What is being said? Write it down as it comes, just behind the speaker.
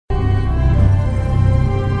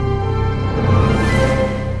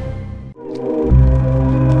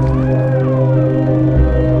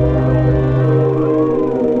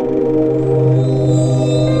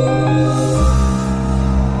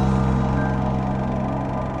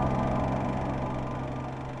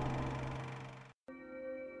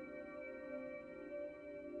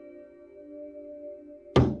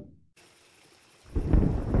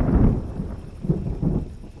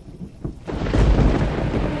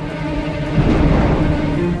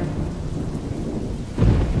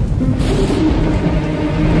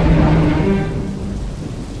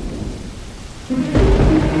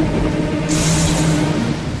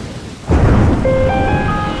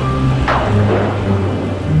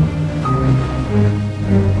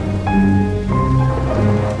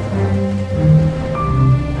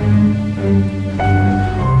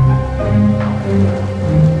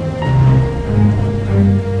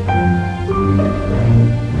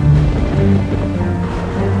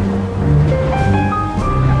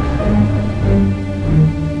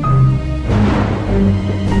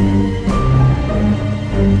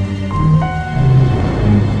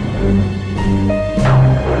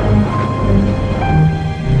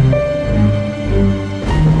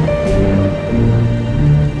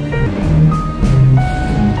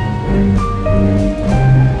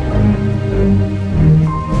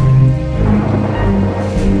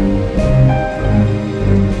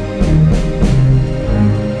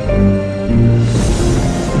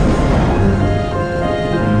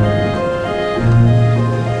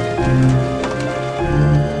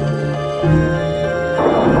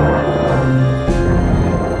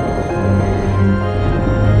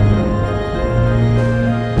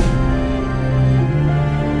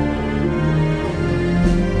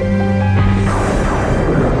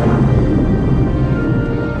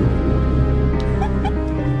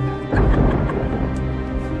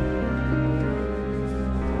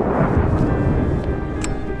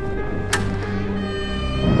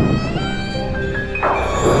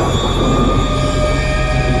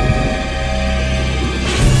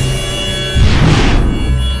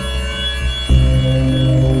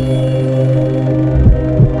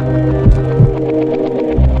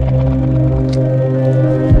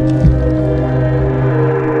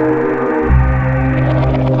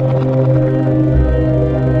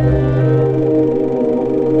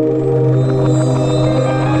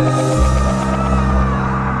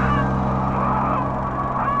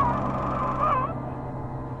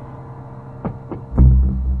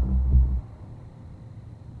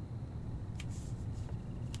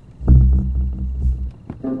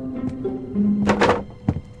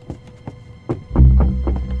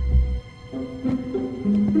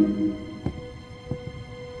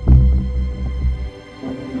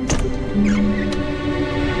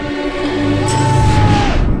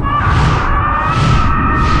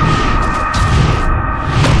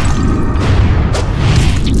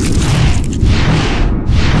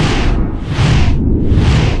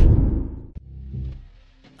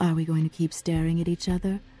keep staring at each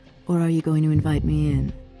other, or are you going to invite me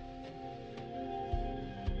in?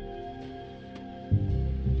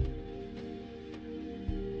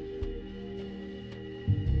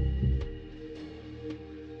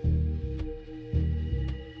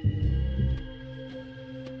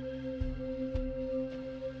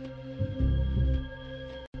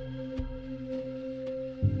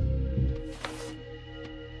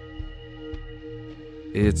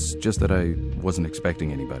 It's just that I wasn't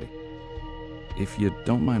expecting anybody. If you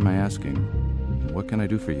don't mind my asking, what can I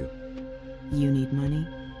do for you? You need money.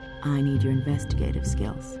 I need your investigative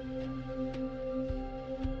skills.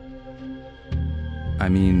 I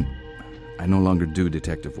mean, I no longer do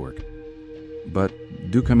detective work. But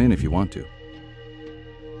do come in if you want to.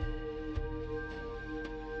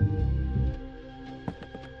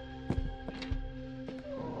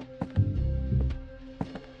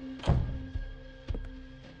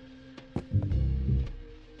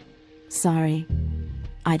 Sorry,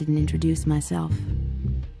 I didn't introduce myself.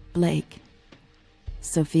 Blake.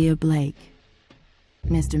 Sophia Blake.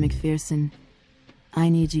 Mr. MacPherson, I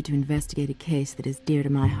need you to investigate a case that is dear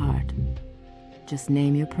to my heart. Just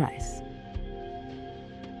name your price.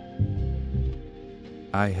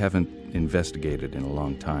 I haven't investigated in a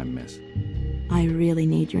long time, miss. I really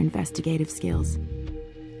need your investigative skills.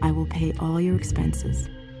 I will pay all your expenses.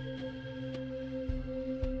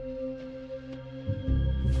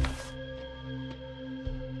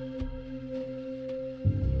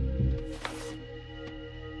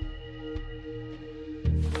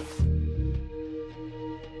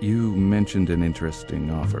 You mentioned an interesting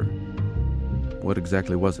offer. What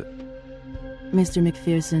exactly was it? Mr.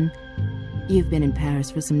 MacPherson, you've been in Paris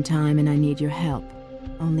for some time and I need your help.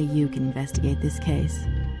 Only you can investigate this case.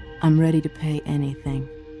 I'm ready to pay anything.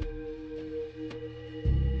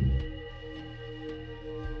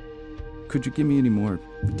 Could you give me any more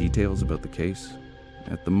details about the case?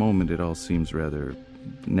 At the moment, it all seems rather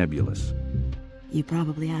nebulous. You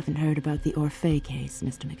probably haven't heard about the Orphée case,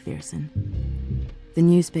 Mr. MacPherson. The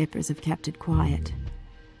newspapers have kept it quiet.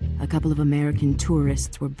 A couple of American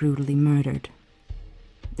tourists were brutally murdered.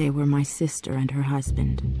 They were my sister and her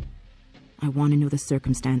husband. I want to know the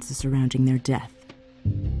circumstances surrounding their death.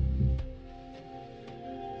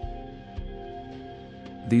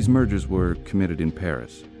 These murders were committed in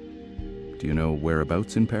Paris. Do you know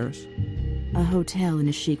whereabouts in Paris? A hotel in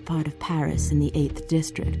a chic part of Paris in the 8th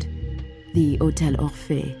district. The Hôtel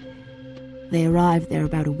Orphée. They arrived there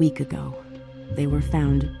about a week ago. They were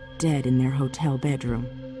found dead in their hotel bedroom.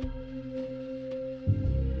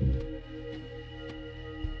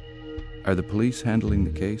 Are the police handling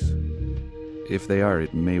the case? If they are,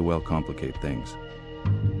 it may well complicate things.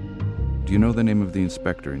 Do you know the name of the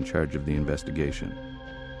inspector in charge of the investigation?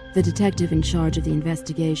 The detective in charge of the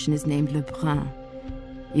investigation is named Lebrun.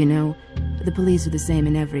 You know, the police are the same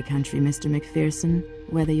in every country, Mr. MacPherson.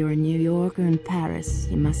 Whether you're in New York or in Paris,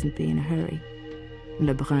 you mustn't be in a hurry.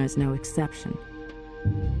 Lebrun is no exception.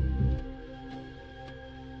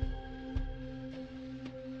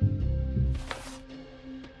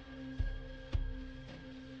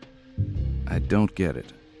 I don't get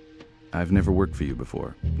it. I've never worked for you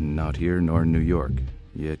before, not here nor in New York,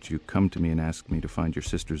 yet you come to me and ask me to find your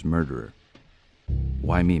sister's murderer.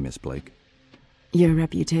 Why me, Miss Blake? Your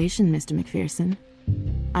reputation, Mr. MacPherson.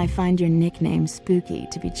 I find your nickname spooky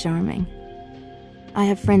to be charming. I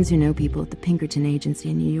have friends who know people at the Pinkerton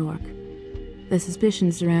Agency in New York. The suspicion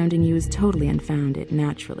surrounding you is totally unfounded,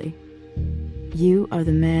 naturally. You are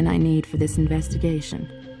the man I need for this investigation.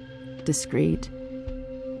 Discreet,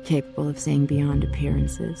 capable of seeing beyond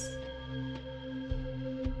appearances.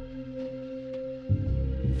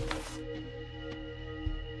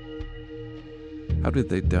 How did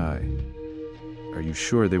they die? Are you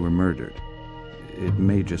sure they were murdered? It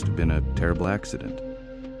may just have been a terrible accident.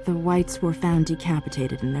 The Whites were found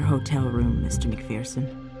decapitated in their hotel room, Mr. MacPherson.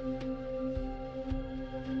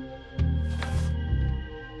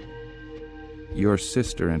 Your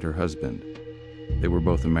sister and her husband, they were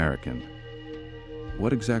both American.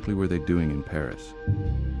 What exactly were they doing in Paris?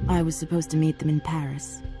 I was supposed to meet them in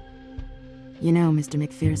Paris. You know, Mr.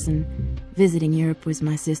 MacPherson, visiting Europe was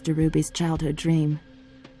my sister Ruby's childhood dream.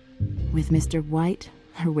 With Mr. White,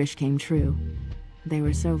 her wish came true. They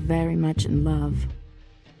were so very much in love.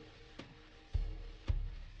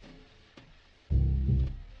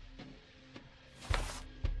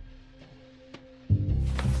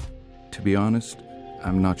 To be honest,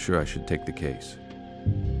 I'm not sure I should take the case.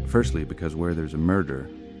 Firstly, because where there's a murder,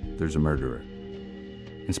 there's a murderer.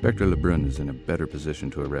 Inspector Lebrun is in a better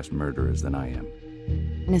position to arrest murderers than I am.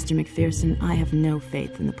 Mr. MacPherson, I have no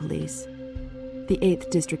faith in the police. The 8th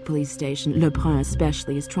District Police Station, Le Brun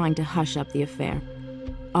especially, is trying to hush up the affair.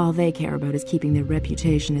 All they care about is keeping their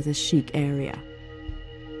reputation as a chic area.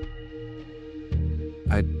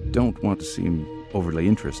 I don't want to seem overly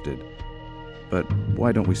interested, but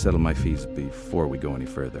why don't we settle my fees before we go any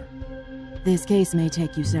further? This case may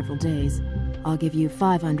take you several days. I'll give you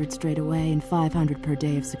 500 straight away and 500 per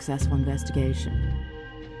day of successful investigation.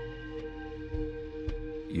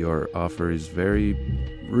 Your offer is very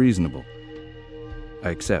reasonable. I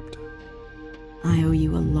accept. I owe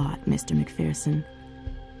you a lot, Mr. MacPherson.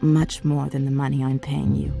 Much more than the money I'm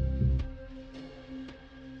paying you.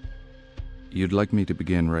 You'd like me to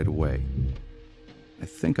begin right away. I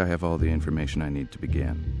think I have all the information I need to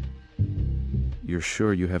begin. You're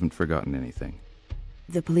sure you haven't forgotten anything?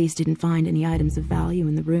 The police didn't find any items of value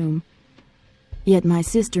in the room. Yet my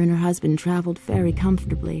sister and her husband traveled very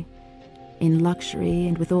comfortably, in luxury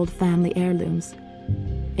and with old family heirlooms.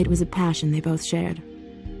 It was a passion they both shared.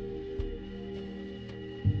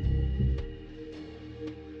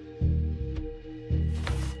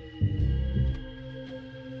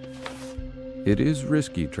 It is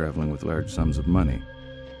risky traveling with large sums of money.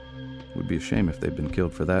 Would be a shame if they'd been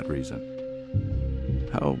killed for that reason.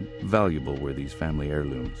 How valuable were these family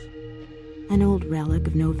heirlooms? An old relic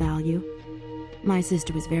of no value. My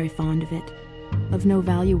sister was very fond of it. Of no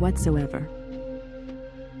value whatsoever.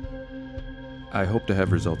 I hope to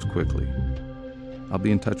have results quickly. I'll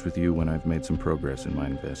be in touch with you when I've made some progress in my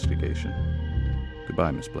investigation.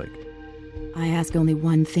 Goodbye, Miss Blake. I ask only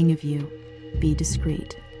one thing of you. Be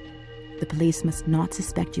discreet. The police must not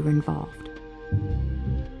suspect you were involved.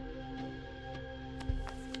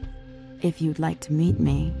 If you'd like to meet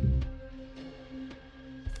me...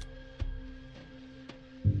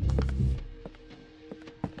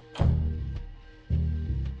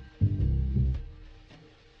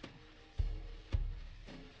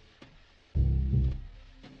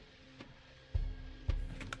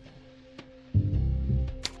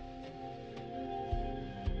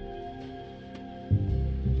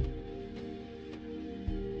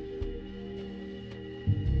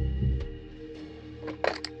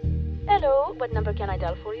 Hello, what number can I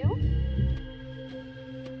dial for you?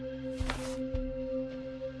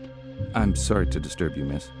 I'm sorry to disturb you,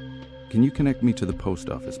 miss. Can you connect me to the post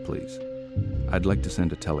office, please? I'd like to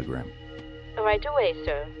send a telegram. Right away,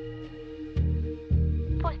 sir.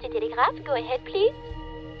 Post et telegraph, go ahead, please.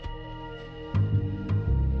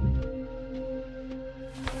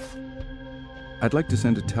 I'd like to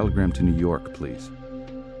send a telegram to New York, please.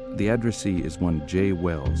 The addressee is one J.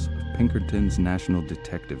 Wells of Pinkerton's National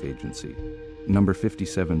Detective Agency, number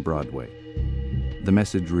 57 Broadway. The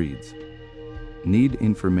message reads, "Need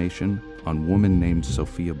information on woman named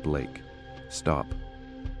Sophia Blake. Stop."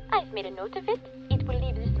 I've made a note of it. It will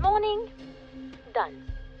leave this morning. Done.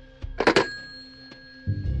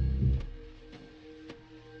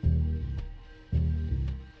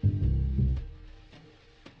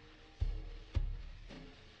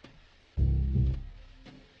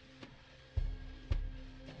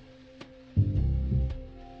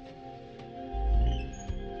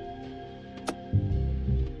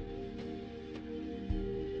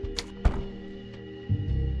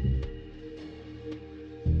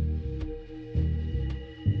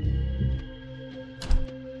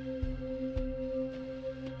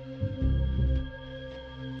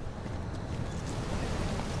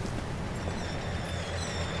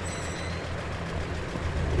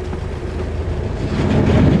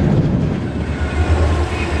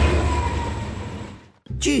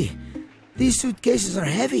 Gee, these suitcases are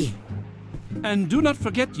heavy. And do not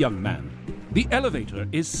forget, young man, the elevator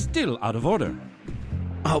is still out of order.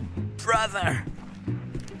 Oh, brother.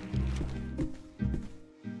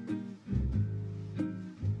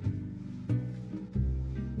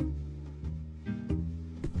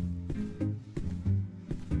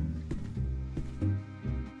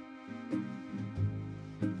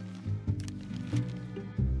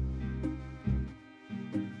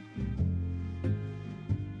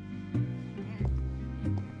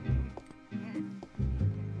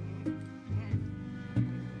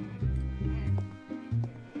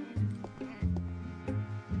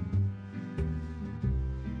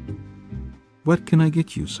 What can I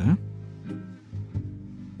get you, sir?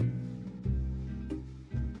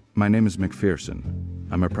 My name is MacPherson.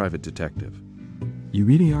 I'm a private detective. You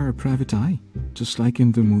really are a private eye, just like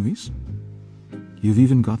in the movies? You've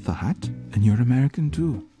even got the hat, and you're American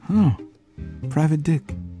too. Huh. Private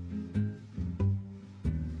Dick.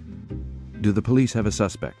 Do the police have a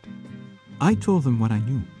suspect? I told them what I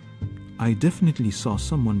knew. I definitely saw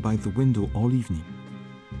someone by the window all evening.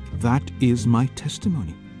 That is my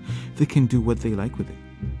testimony. They can do what they like with it.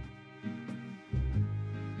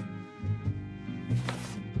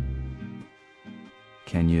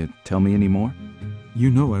 Can you tell me any more? You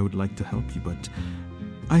know I would like to help you, but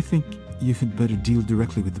I think you had better deal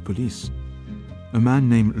directly with the police. A man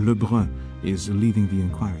named Lebrun is leading the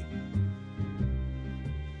inquiry.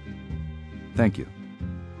 Thank you.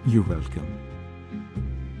 You're welcome.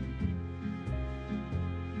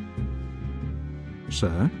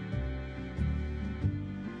 Sir?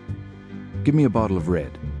 Give me a bottle of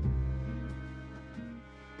red.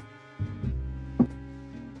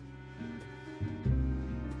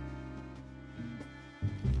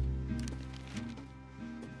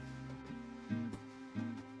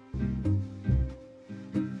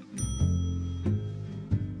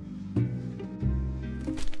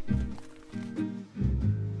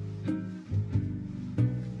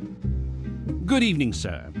 Good evening,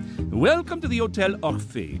 sir. Welcome to the Hotel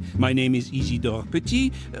Orphée. My name is Isidore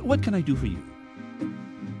Petit. What can I do for you?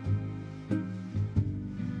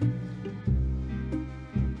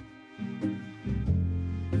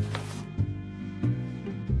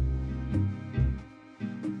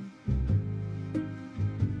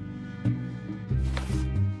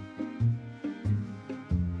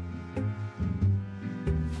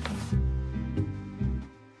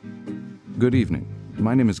 Good evening.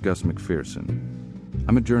 My name is Gus MacPherson.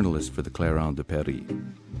 I'm a journalist for the Clairon de Paris.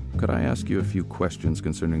 Could I ask you a few questions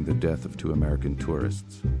concerning the death of 2 American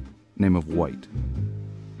tourists? Name of White.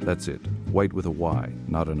 That's it. White with a Y,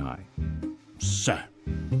 not an I. Sir,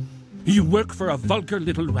 you work for a vulgar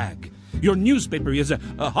little rag. Your newspaper is a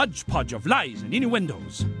hodgepodge of lies and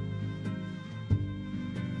innuendos.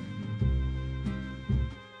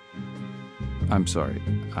 I'm sorry.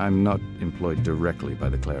 I'm not employed directly by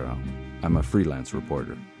the Clairon. I'm a freelance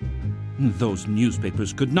reporter. Those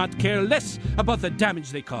newspapers could not care less about the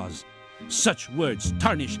damage they cause. Such words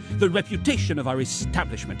tarnish the reputation of our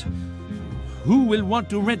establishment. Who will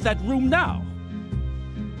want to rent that room now?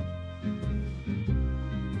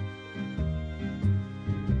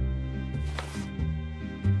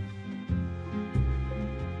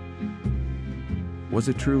 Was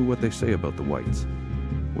it true what they say about the Whites?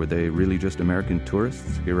 Were they really just American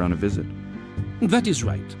tourists here on a visit? That is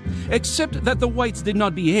right, except that the Whites did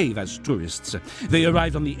not behave as tourists. They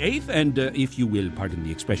arrived on the 8th and, if you will pardon the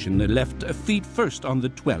expression, left feet first on the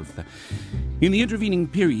 12th. In the intervening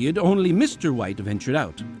period, only Mr. White ventured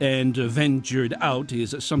out, and ventured out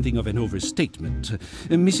is something of an overstatement.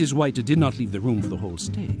 Mrs. White did not leave the room for the whole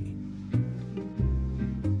stay.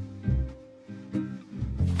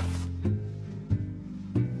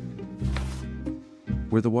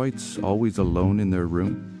 Were the Whites always alone in their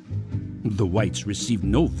room? The Whites received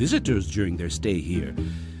no visitors during their stay here.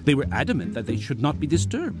 They were adamant that they should not be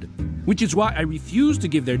disturbed, which is why I refused to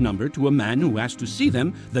give their number to a man who asked to see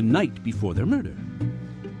them the night before their murder.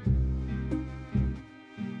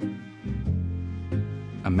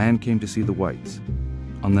 A man came to see the Whites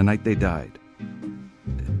on the night they died.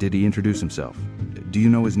 Did he introduce himself? Do you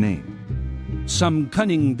know his name? Some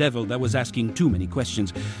cunning devil that was asking too many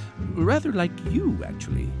questions. Rather like you,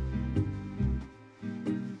 actually.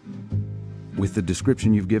 With the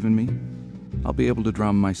description you've given me, I'll be able to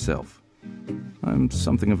draw him myself. I'm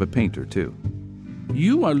something of a painter, too.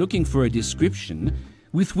 You are looking for a description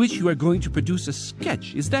with which you are going to produce a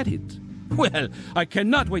sketch, is that it? Well, I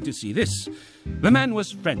cannot wait to see this. The man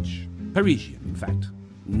was French, Parisian, in fact.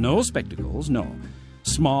 No spectacles, no.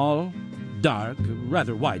 Small, dark,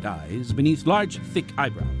 rather wide eyes beneath large, thick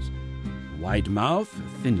eyebrows. Wide mouth,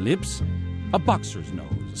 thin lips, a boxer's nose,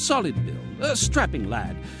 solid build, a strapping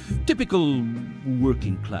lad, typical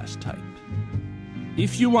working-class type.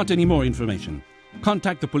 If you want any more information,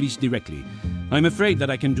 contact the police directly. I'm afraid that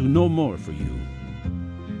I can do no more for you.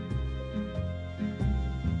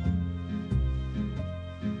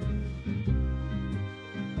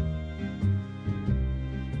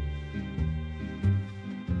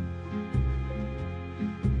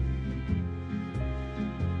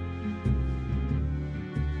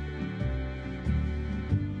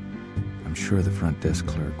 I'm sure the front desk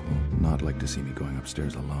clerk will not like to see me going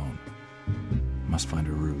upstairs alone. Must find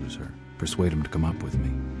a ruse or persuade him to come up with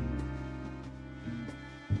me.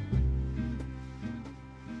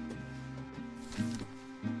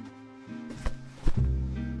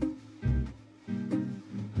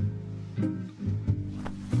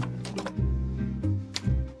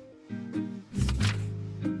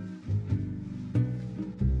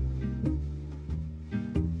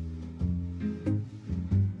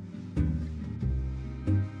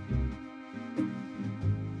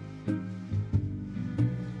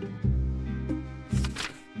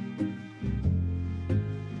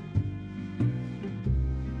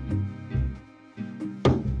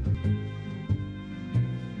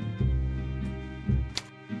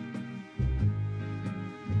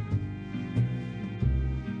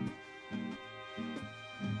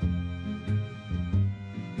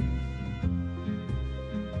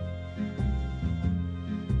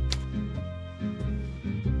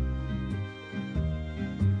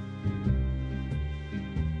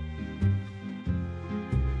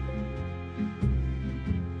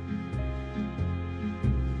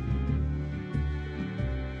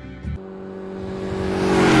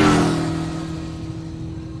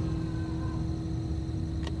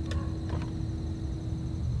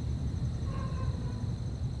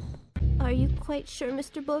 Are you quite sure,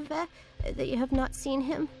 Mr. Beauvais, that you have not seen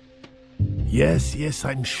him? Yes,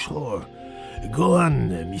 I'm sure. Go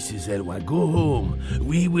on, Mrs. Elway, go home.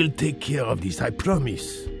 We will take care of this, I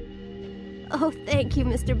promise. Oh, thank you,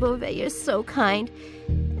 Mr. Beauvais. You're so kind.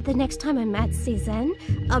 The next time I'm at Cézanne,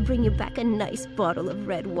 I'll bring you back a nice bottle of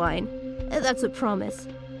red wine. That's a promise.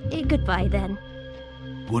 Goodbye, then.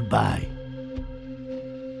 Goodbye.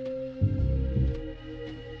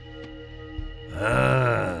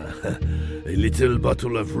 Ah, a little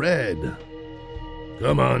bottle of red.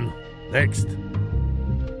 Come on, next.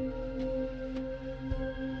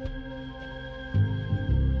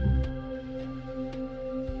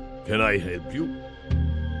 Can I help you?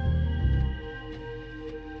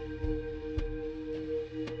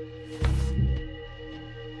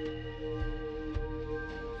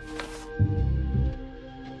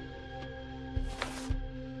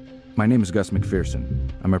 My name is Gus MacPherson.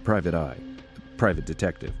 I'm a private eye, private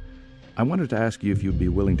detective. I wanted to ask you if you'd be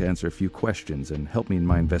willing to answer a few questions and help me in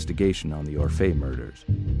my investigation on the Orphée murders.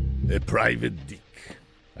 A private dick.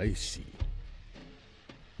 I see.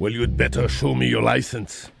 Well, you'd better show me your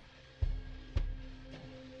license.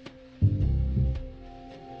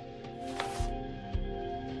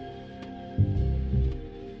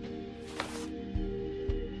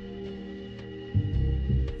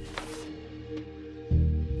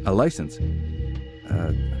 A license?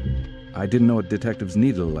 I didn't know detectives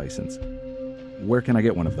needed a license. Where can I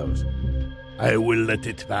get one of those? I will let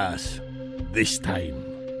it pass. This time.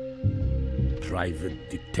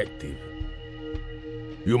 Private detective.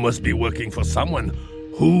 You must be working for someone.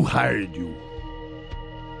 Who hired you?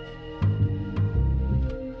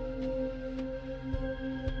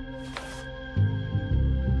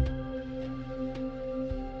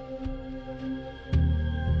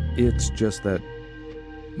 It's just that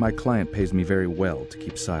my client pays me very well to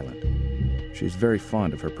keep silent. She's very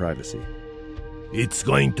fond of her privacy. It's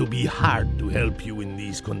going to be hard to help you in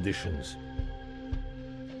these conditions.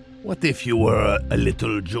 What if you were a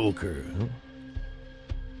little joker? Huh?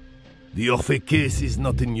 The Orphée case is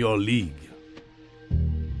not in your league.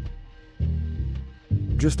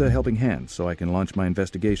 Just a helping hand so I can launch my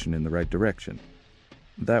investigation in the right direction.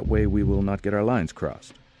 That way we will not get our lines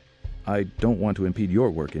crossed. I don't want to impede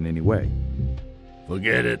your work in any way.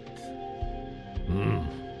 Forget it.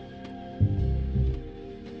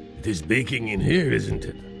 It is baking in here, isn't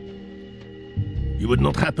it? You would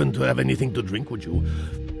not happen to have anything to drink, would you?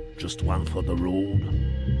 Just one for the road?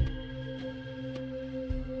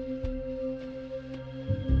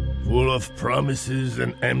 Full of promises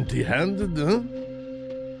and empty-handed, huh?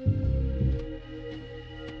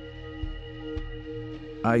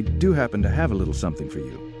 I do happen to have a little something for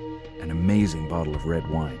you. An amazing bottle of red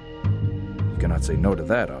wine. You cannot say no to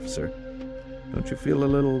that, officer. Don't you feel a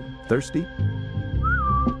little thirsty?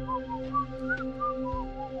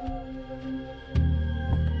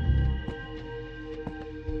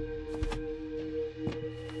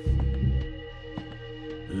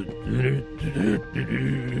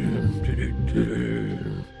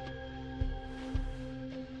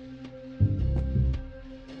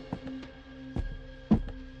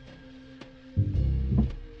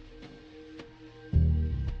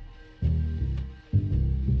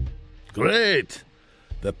 Great!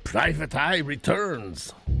 The private eye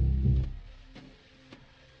returns.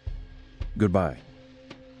 Goodbye.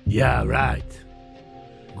 Yeah, right.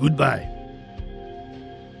 Goodbye.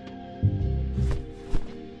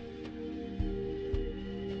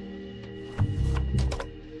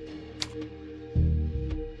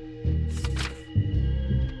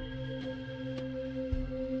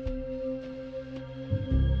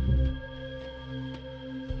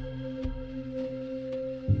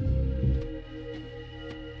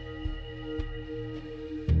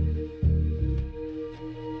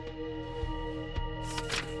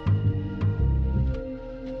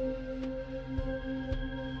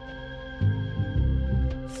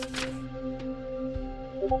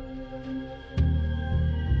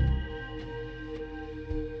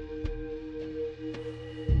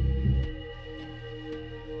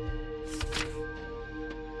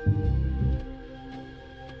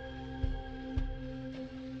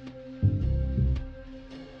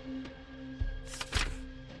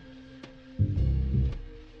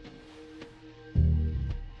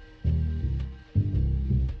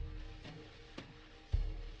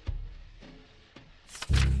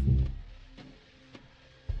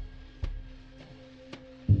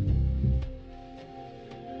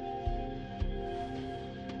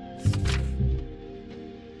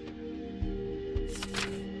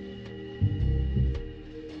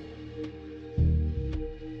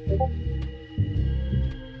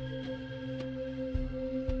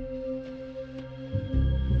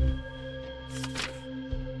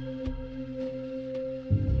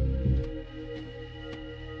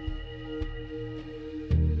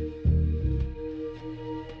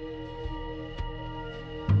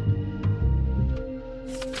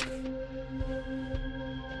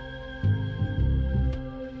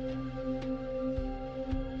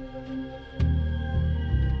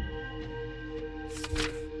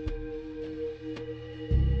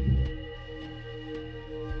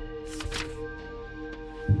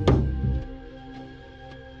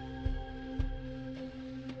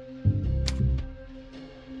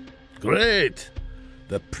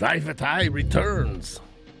 The private eye returns.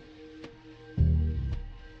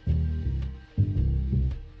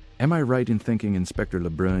 Am I right in thinking Inspector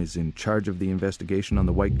Lebrun is in charge of the investigation on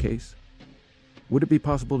the White case? Would it be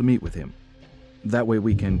possible to meet with him? That way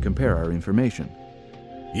we can compare our information.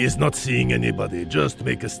 He is not seeing anybody. Just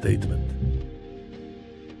make a statement.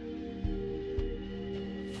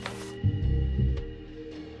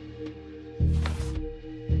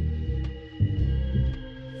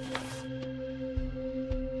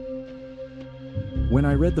 When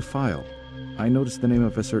I read the file, I noticed the name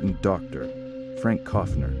of a certain doctor, Frank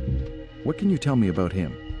Kaufner. What can you tell me about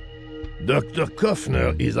him? Dr.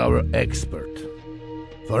 Kaufner is our expert.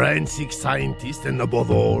 Forensic scientist and above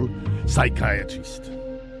all, psychiatrist.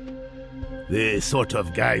 The sort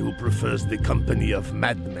of guy who prefers the company of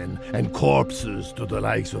madmen and corpses to the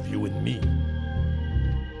likes of you and me.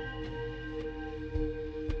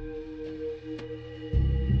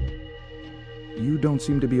 You don't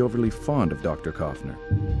seem to be overly fond of Dr. Kaufner.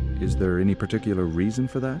 Is there any particular reason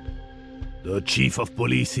for that? The chief of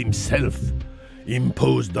police himself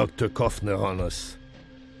imposed Dr. Kaufner on us.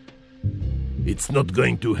 It's not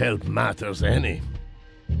going to help matters any.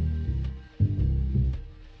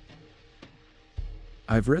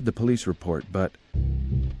 I've read the police report, but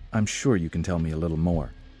I'm sure you can tell me a little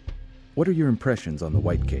more. What are your impressions on the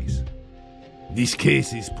White case? This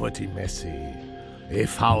case is pretty messy. A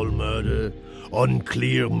foul murder,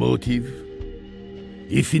 unclear motive.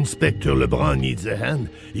 If Inspector Lebrun needs a hand,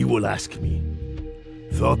 he will ask me.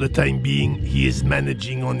 For the time being, he is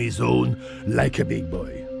managing on his own like a big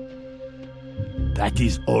boy. That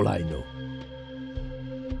is all I know.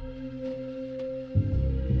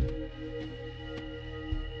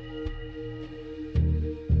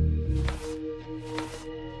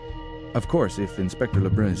 Of course, if Inspector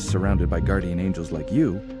Lebrun is surrounded by guardian angels like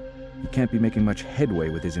you, he can't be making much headway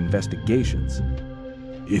with his investigations.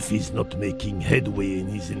 If he's not making headway in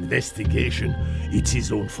his investigation, it's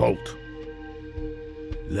his own fault.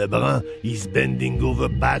 Lebrun is bending over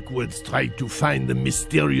backwards trying to find the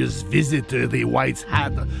mysterious visitor the Whites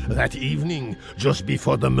had that evening, just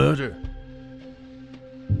before the murder.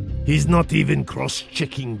 He's not even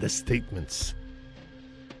cross-checking the statements.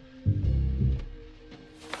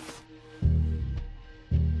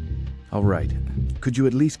 All right. Could you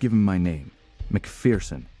at least give him my name?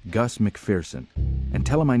 MacPherson. Gus MacPherson. And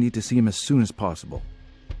tell him I need to see him as soon as possible.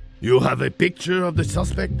 You have a picture of the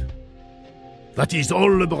suspect? That is all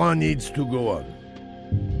Lebrun needs to go on.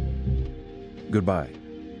 Goodbye.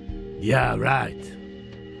 Yeah, right.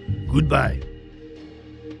 Goodbye.